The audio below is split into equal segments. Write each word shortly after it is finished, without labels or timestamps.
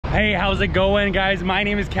Hey, how's it going, guys? My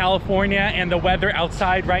name is California, and the weather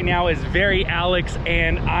outside right now is very Alex,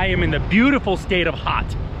 and I am in the beautiful state of hot.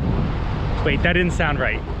 Wait, that didn't sound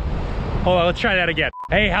right. Hold on, let's try that again.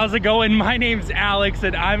 Hey, how's it going? My name's Alex,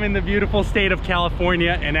 and I'm in the beautiful state of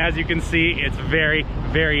California, and as you can see, it's very,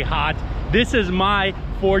 very hot. This is my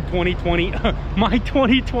Ford 2020, my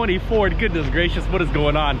 2020 Ford, goodness gracious, what is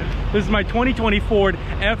going on? This is my 2020 Ford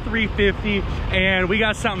F350, and we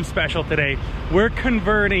got something special today. We're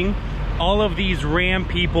converting all of these Ram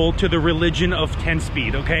people to the religion of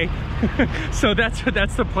 10-speed, okay? So that's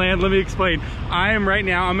the plan. Let me explain. I'm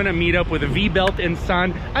gonna meet up with a V-Belt and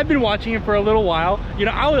Son. I've been watching him for a little while. You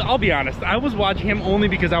know, I'll be honest, I was watching him only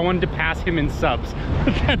because I wanted to pass him in subs.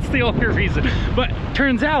 That's the only reason. But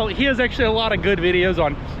turns out he has actually a lot of good videos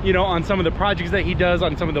on, you know, on some of the projects that he does,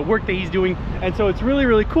 on some of the work that he's doing, and so it's really,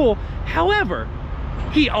 really cool. However,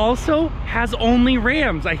 he also has only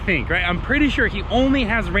Rams, I think, right? I'm pretty sure he only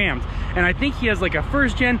has Rams. And I think he has like a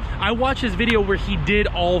first gen. I watched his video where he did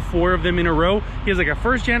all 4 of them in a row. He has like a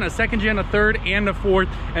first gen, a second gen, a third, and a fourth.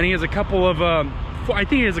 And he has a couple of, I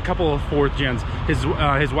think he has a couple of fourth gens. His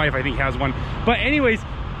wife, I think, has one. But anyways,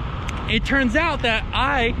 it turns out that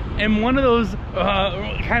I am one of those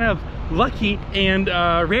kind of lucky and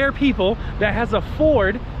rare people that has a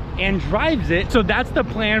Ford and drives it. So that's the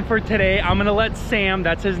plan for today. I'm gonna let Sam,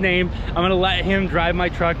 that's his name, I'm gonna let him drive my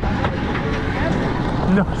truck.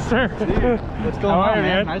 No, sir. Dude, what's going on,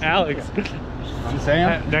 man? Nice Alex. I'm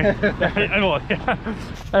Sam.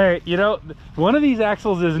 All right, you know, one of these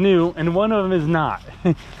axles is new and one of them is not.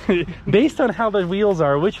 Based on how the wheels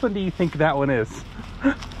are, which one do you think that one is?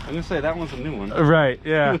 I'm gonna say that one's a new one. Right,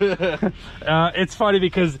 yeah. It's funny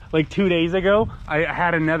because like 2 days ago, I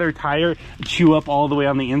had another tire chew up all the way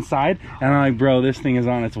on the inside, and I'm like, bro, this thing is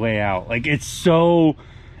on its way out. Like, it's so...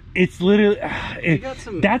 It's literally,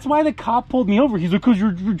 that's why the cop pulled me over. He's like, cause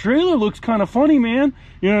your trailer looks kind of funny, man.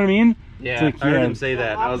 You know what I mean? Yeah, like, I heard him say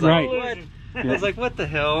that. I was right. like, what? Yeah. I was like, what the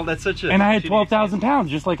hell? That's such a... And I had 12,000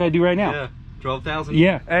 pounds, just like I do right now. Yeah, 12,000?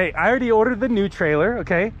 Yeah. Hey, I already ordered the new trailer,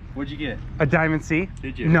 okay? What'd you get? A Diamond C.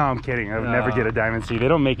 Did you? No, I'm kidding. I would never get a Diamond C. They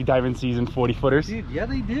don't make Diamond Cs in 40-footers. Dude, yeah,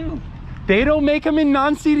 they do. They don't make them in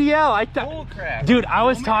non-CDL. Bull crap. Dude, I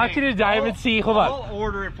was talking to Diamond C. Hold on. I'll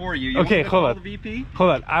order it for you. Okay, hold on. The VP?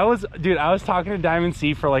 Hold on. I was talking to Diamond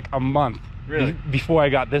C for like a month. Really? Before I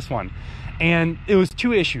got this one. And it was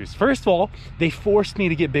 2 issues. First of all, they forced me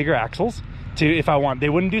to get bigger axles if I want. They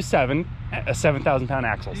wouldn't do 7,000 pound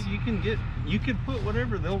axles. Dude, you can put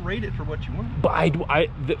whatever, they'll rate it for what you want. But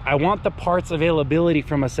I want the parts availability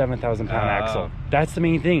from a 7,000 pound axle. That's the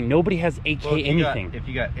main thing. Nobody has 8K anything. If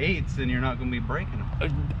you got 8s, then you're not going to be breaking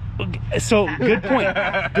them. So good point.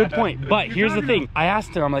 Good point. But here's the thing. I asked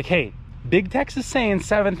him, I'm like, hey, Big Tex is saying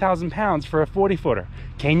 7,000 pounds for a 40-footer.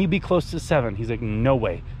 Can you be close to 7? He's like, no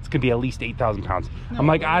way. It's gonna be at least 8,000 pounds. No I'm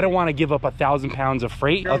like, way. I don't want to give up 1,000 pounds of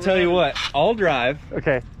freight. I'll tell you what, I'll drive.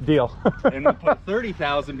 Okay, deal. And we'll put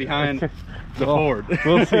 30,000 behind the Ford.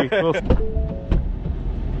 We'll see. We'll see.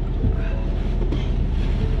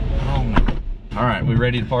 All right, we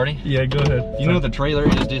ready to party? Yeah, go ahead. You know the trailer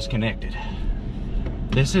is disconnected.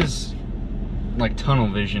 This is like tunnel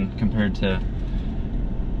vision compared to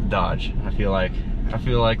Dodge. I feel like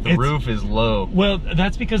the roof is low. Well,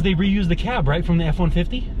 that's because they reused the cab, right, from the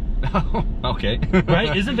F-150? Oh, okay.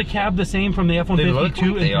 Right? Isn't the cab the same from the F-150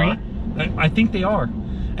 2 and 3? I think they are.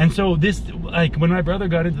 And so this, like, when my brother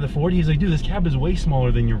got into the Ford, he's like, dude, this cab is way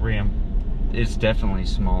smaller than your Ram. It's definitely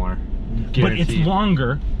smaller. Guaranteed. But it's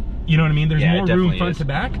longer. You know what I mean? There's more room front to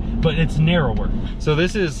back, but it's narrower. So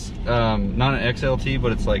this is not an XLT,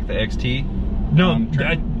 but it's like the XT. No,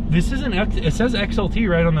 this isn't. It says XLT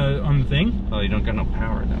right on the thing. Oh, you don't got no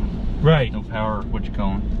power though. Right. No power. What you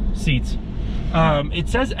calling? Seats. It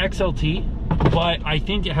says XLT, but I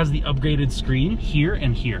think it has the upgraded screen here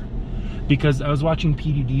and here, because I was watching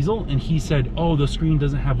PD Diesel and he said, "Oh, the screen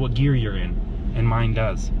doesn't have what gear you're in." And mine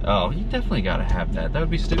does. Oh, you definitely got to have that. That would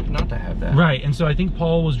be stupid not to have that. Right, and so I think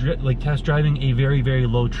Paul was like test driving a very, very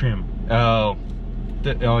low trim. Oh,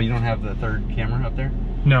 you don't have the third camera up there?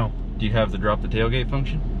 No. Do you have the drop the tailgate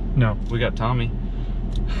function? No. We got Tommy.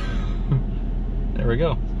 There we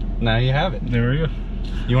go. Now you have it. There we go.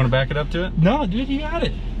 You want to back it up to it? No, dude, you got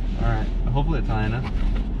it. All right. Hopefully it's high enough.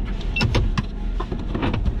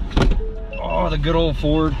 Oh, the good old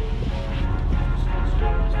Ford.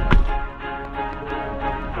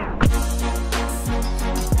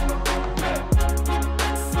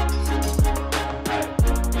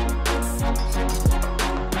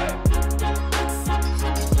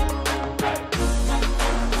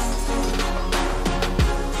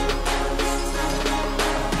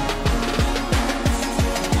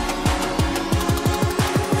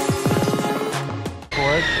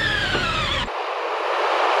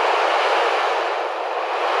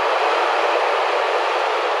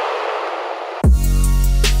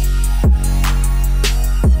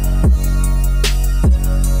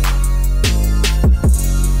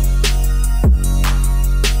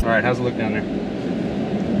 right, how's it look down there?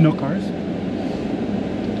 No cars.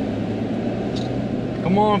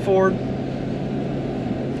 Come on, Ford.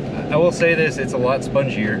 I will say this, it's a lot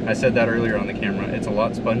spongier. I said that earlier on the camera. It's a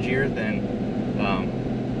lot spongier than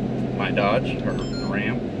my Dodge or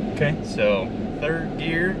Ram. Okay. So, third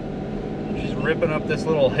gear, just ripping up this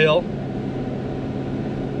little hill.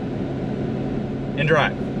 And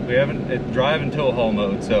drive. We haven't, drive and tow haul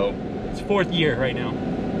mode, so. It's fourth year right now.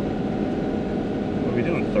 What are we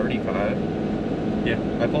doing, 35? Yeah.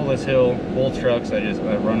 I pull this hill, full trucks, I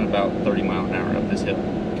run about 30 miles an hour up this hill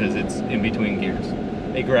because it's in between gears.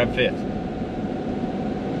 They grab fifth.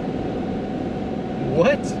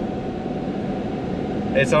 What?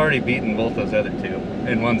 It's already beaten both those other two,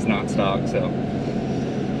 and one's not stock, so.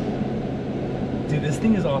 Dude, this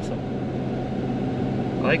thing is awesome.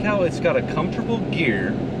 I like how it's got a comfortable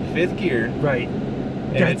gear, fifth gear. Right.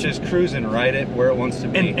 And it's just cruising right at where it wants to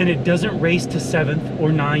be. And it doesn't race to 7th or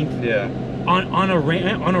 9th. Yeah. On a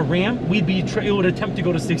Ram, we'd be it would attempt to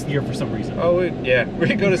go to 6th gear for some reason. Oh yeah,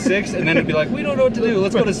 we'd go to 6th, and then it'd be like, we don't know what to do.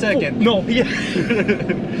 Let's go to 2nd. No,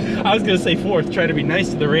 yeah. I was gonna say 4th. Try to be nice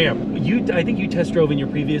to the Ram. I think you test drove in your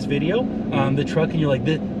previous video the truck, and you're like,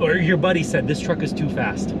 or your buddy said this truck is too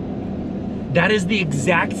fast. That is the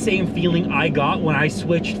exact same feeling I got when I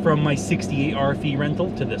switched from my 68 RFE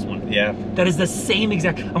rental to this one. Yeah. That is the same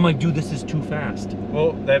exact. I'm like, dude, this is too fast.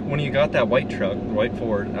 Well, when you got that white truck, the white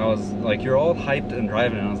Ford, I was like, you're all hyped and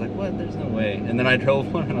driving, and I was like, what? There's no way. And then I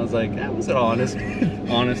drove one, and I was like, that was an honest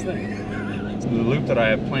thing. So the loop that I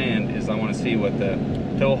have planned is I want to see what the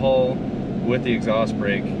tow haul with the exhaust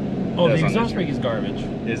brake. Oh, the exhaust brake is garbage.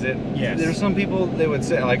 Is it? Yes. There's some people, they would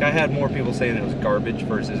say, like I had more people saying it was garbage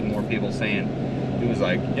versus more people saying it was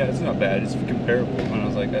like, yeah, it's not bad, it's comparable. And I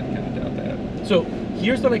was like, I kind of doubt that. So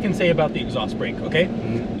here's what I can say about the exhaust brake, okay?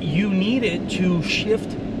 Mm-hmm. You need it to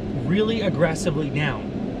shift really aggressively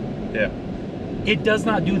down. Yeah. It does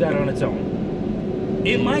not do that on its own.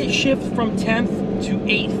 It might shift from 10th to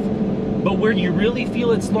 8th, but where you really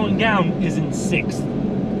feel it slowing down is in 6th.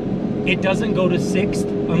 It doesn't go to 6th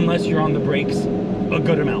unless you're on the brakes a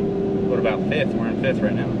good amount. What about 5th? We're in 5th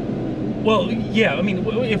right now. Well, yeah, I mean,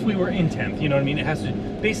 if we were in 10th, you know what I mean? It has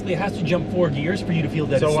to jump 4 gears for you to feel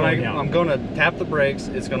that it's slowing down. I'm going to tap the brakes,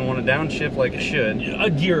 it's going to want to downshift like it should. A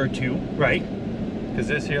gear or two, right? Because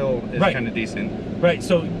this hill is kind of decent. Right,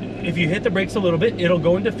 so if you hit the brakes a little bit, it'll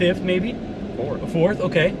go into 5th maybe. 4th,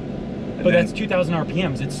 okay. But that's 2,000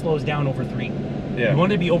 RPMs. It slows down over 3. Yeah. You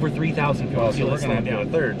want to be over 3,000 if you want to feel it slowing down. So we're going to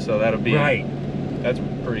have to do a 3rd, so that'll be... Right. That's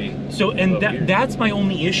pretty... So, and that's my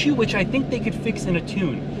only issue, which I think they could fix in a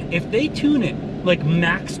tune. If they tune it like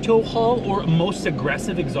max tow haul or most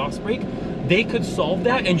aggressive exhaust brake, they could solve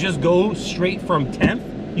that and just go straight from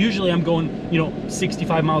 10th. Usually I'm going,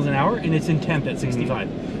 65 miles an hour, and it's in 10th at 65.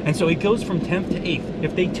 Mm-hmm. And so it goes from 10th to 8th.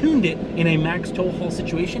 If they tuned it in a max tow haul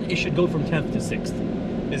situation, it should go from 10th to 6th.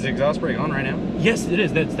 Is the exhaust brake on right now? Yes, it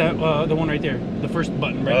is. That's the one right there. The first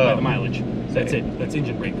button right by the mileage. That's it. That's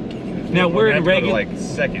engine brake. Now we're in regular, like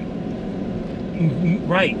 2nd.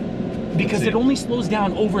 Right, because it only slows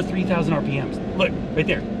down over 3,000 RPMs. Look, right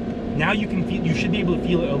there. Now you can feel. You should be able to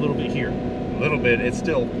feel it a little bit here. A little bit. It's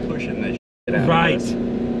still pushing this shit out. Right. Of us.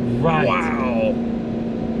 Right. Wow.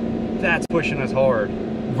 That's pushing us hard.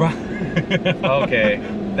 Right. Okay.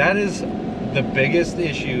 That is the biggest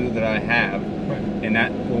issue that I have, and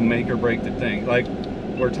that will make or break the thing. Like,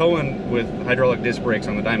 we're towing with hydraulic disc brakes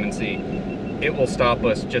on the Diamond C. It will stop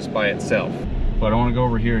us just by itself. But I want to go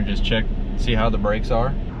over here and just check, see how the brakes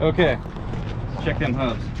are. Okay, let's check them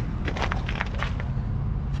hubs.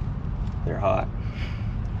 They're hot.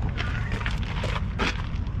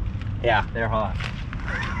 Yeah, they're hot.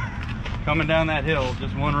 Coming down that hill,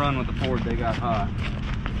 just one run with the Ford, they got hot.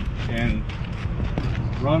 And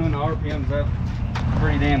running the RPMs up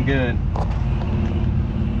pretty damn good.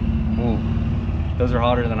 Ooh, those are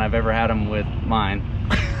hotter than I've ever had them with mine.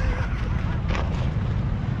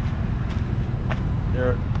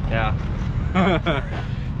 Yeah.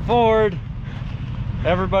 Ford,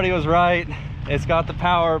 everybody was right. It's got the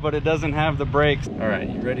power, but it doesn't have the brakes. All right,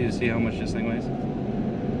 you ready to see how much this thing weighs?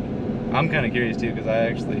 I'm kind of curious too, because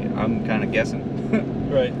I'm kind of guessing.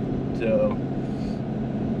 Right. So,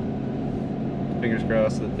 fingers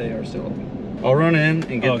crossed that they are still open. I'll run in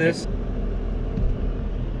and get this.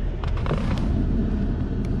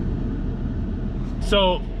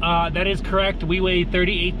 So that is correct. We weigh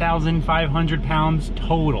 38,500 pounds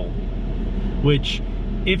total, which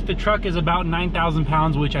if the truck is about 9,000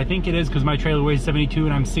 pounds, which I think it is because my trailer weighs 72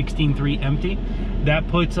 and I'm 16.3 empty, That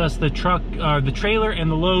puts us the truck, the trailer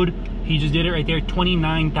and the load. He just did it right there,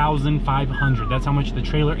 29,500. That's how much the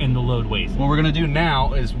trailer and the load weighs. What we're gonna do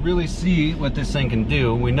now is really see what this thing can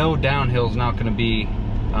do. We know downhill's not gonna be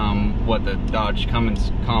what the Dodge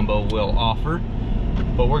Cummins combo will offer,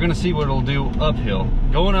 but we're gonna see what it'll do uphill.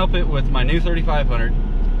 Going up it with my new 3500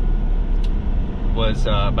 was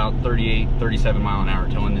about 38, 37 mile an hour,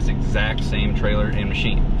 towing this exact same trailer and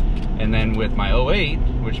machine. And then with my 08,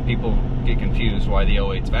 which people get confused why the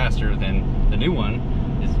 08's faster than the new one,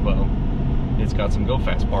 is, well, it's got some go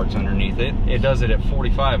fast parts underneath it. It does it at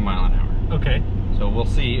 45 mile an hour. Okay. So we'll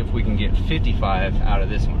see if we can get 55 out of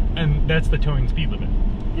this one. And that's the towing speed limit?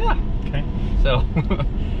 Yeah. Okay. So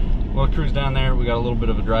we'll cruise down there. We got a little bit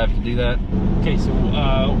of a drive to do that. Okay, so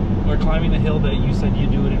we're climbing the hill that you said you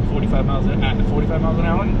do it in 45 miles an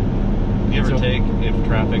hour? Give or take, if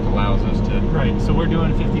traffic allows us to. Right, so we're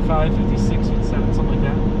doing 55, 56, 57, something like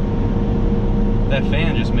that? That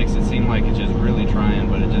fan just makes it seem like it's just really trying,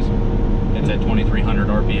 but it's at 2,300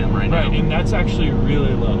 RPM right now. Right, and that's actually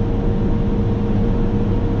really low.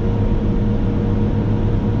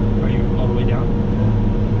 Are you all the way down?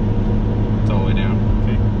 It's all the way down.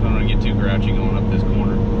 Okay. I don't want to get too grouchy going up this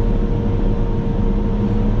corner.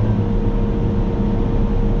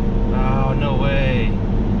 Oh, no way.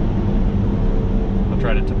 I'll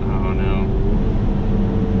try to, oh no.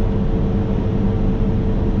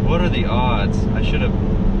 What are the odds? I should have,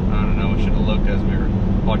 I don't know, we should have looked as we were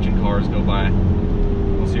watching cars go by.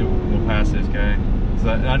 We'll see, we'll pass this guy. So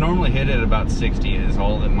I normally hit it at about 60 is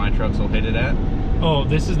all that my trucks will hit it at. Oh,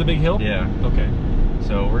 this is the big hill? Yeah. Okay.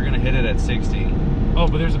 So we're gonna hit it at 60. Oh,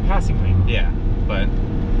 but there's a passing lane. Yeah, but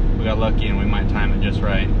we got lucky and we might time it just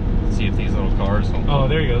right. See if these little cars will. Oh,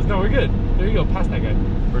 there he goes. No, we're good. There you go, past that guy.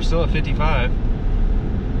 We're still at 55.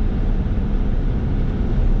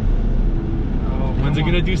 Oh, when's it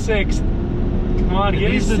gonna do 6? Come on,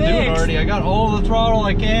 get it 6. Do it already. I got all the throttle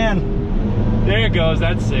I can. There it goes,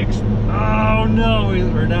 that's 6. Oh no,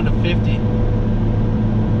 we're down to 50.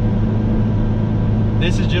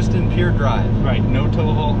 This is just in pure drive. Right. No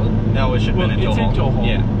tow haul. No, it should have been in tow haul. It's in tow haul.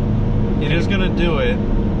 Yeah. It is gonna do it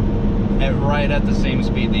right at the same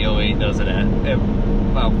speed the 08 does it at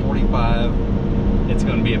about 45. It's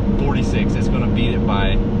gonna be at 46. It's gonna beat it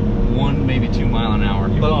by 1, maybe 2 mile an hour.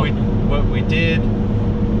 But we did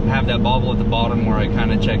have that bobble at the bottom where I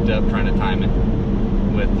kind of checked up trying to time it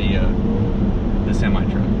with the semi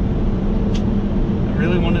truck. I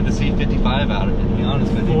really wanted to see 55 out of it, to be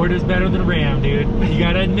honest with you. Ford is better than Ram, dude. You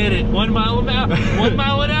gotta admit it. 1 mile an hour. 1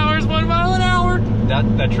 mile an hour is 1 mile an hour.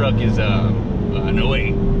 That truck is an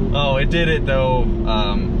 08. Oh, it did it though.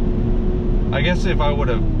 I guess if I would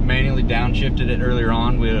have manually downshifted it earlier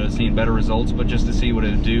on, we would have seen better results. But just to see what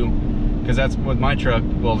it would do, because that's with my truck.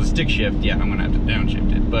 Well, the stick shift, yeah, I'm gonna have to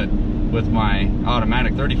downshift it. But with my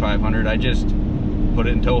automatic 3500, I just put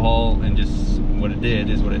it in tow haul and just what it did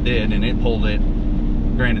is what it did, and it pulled it.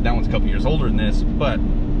 Granted, that one's a couple years older than this, but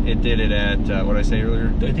it did it at what did I say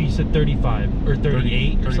earlier? I think you said 35 or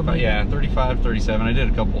 38 or something. Yeah, 35, 37. I did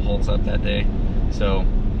a couple holes up that day, so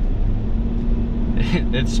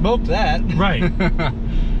it smoked that. Right.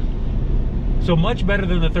 So much better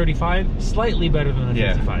than the 35, slightly better than the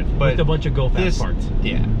 55, but with a bunch of go fast parts.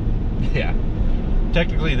 Yeah, yeah.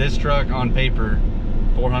 Technically, this truck on paper,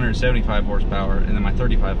 475 horsepower, and then my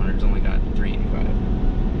 3500's only got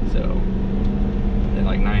 385. So, at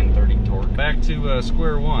like 930 torque. Back to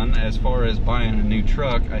square one as far as buying a new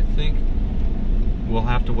truck. I think we'll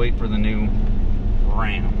have to wait for the new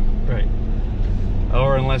Ram. Right.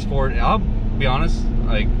 Or unless Ford, I'll be honest,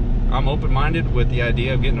 like, I'm open-minded with the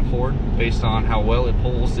idea of getting a Ford based on how well it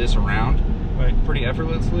pulls this around pretty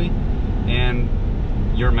effortlessly, and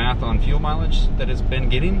your math on fuel mileage that it's been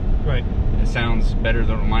getting. Right. It sounds better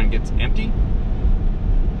than when mine gets empty.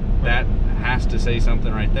 That has to say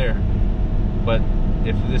something right there. But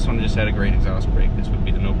if this one just had a great exhaust brake, this would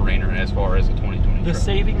be the no-brainer as far as the 2020 The truck.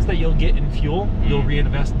 savings that you'll get in fuel, you'll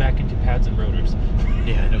reinvest back into pads and rotors.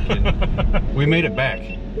 Yeah, no kidding. We made it back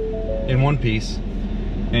in one piece.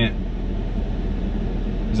 And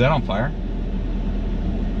is that on fire?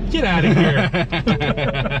 Get out of here.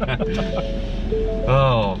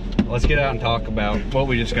 Oh, let's get out and talk about what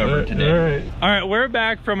we discovered today. All right, we're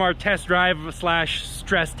back from our test drive slash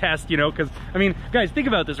stress test, you know, because, I mean, guys, think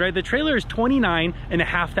about this, right? The trailer is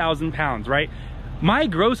 29,500 pounds, right? My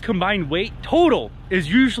gross combined weight total is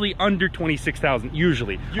usually under 26,000,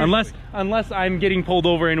 usually. Unless I'm getting pulled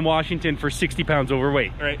over in Washington for 60 pounds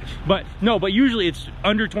overweight, right? But no, but usually it's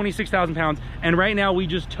under 26,000 pounds, and right now we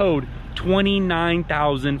just towed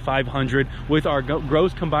 29,500 with our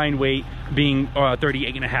gross combined weight being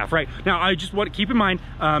 38.5, right? Now, I just want to keep in mind,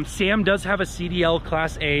 Sam does have a CDL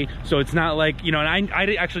Class A, so it's not like, you know, and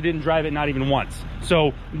I actually didn't drive it, not even once.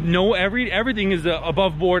 So no, everything is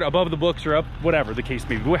above board, above the books, or up, whatever the case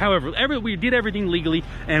may be. However, we did everything legally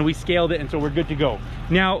and we scaled it, and so we're good to go.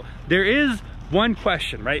 Now, there is one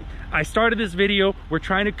question, right? I started this video, we're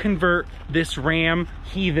trying to convert this Ram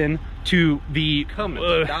Heathen to the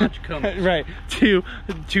Cummins, Dodge Cummins. Right, to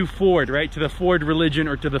Ford, right? To the Ford Religion,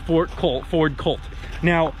 or to the Ford Colt.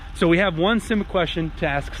 Now, so we have one simple question to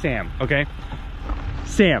ask Sam, okay?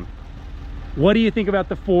 Sam, what do you think about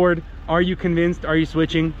the Ford? Are you convinced? Are you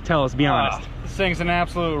switching? Tell us, be honest. This thing's an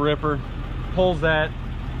absolute ripper. Pulls that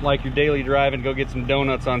like your daily driving, go get some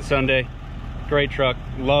donuts on Sunday. Great truck,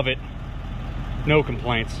 love it. No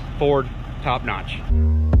complaints. Ford, top notch.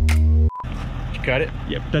 Did you cut it?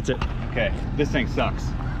 Yep, that's it. Okay, this thing sucks.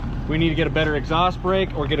 We need to get a better exhaust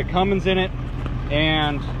brake or get a Cummins in it,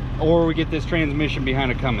 or we get this transmission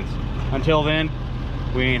behind a Cummins. Until then,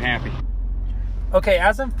 we ain't happy. Okay,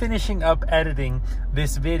 as I'm finishing up editing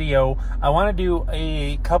this video, I want to do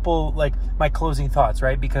a couple, like, my closing thoughts,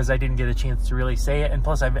 right? Because I didn't get a chance to really say it, and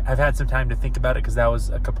plus I've had some time to think about it because that was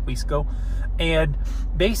a couple weeks ago. And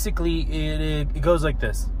basically, it goes like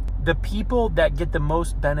this. The people that get the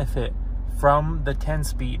most benefit from the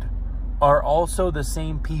 10-speed are also the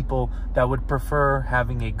same people that would prefer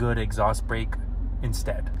having a good exhaust brake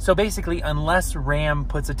instead. So basically, unless Ram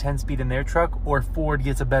puts a 10-speed in their truck or Ford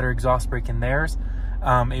gets a better exhaust brake in theirs,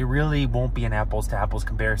 it really won't be an apples to apples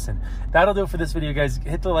comparison. That'll do it for this video, guys.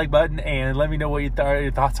 Hit the like button and let me know what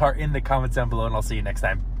your thoughts are in the comments down below, and I'll see you next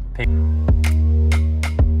time. Peace.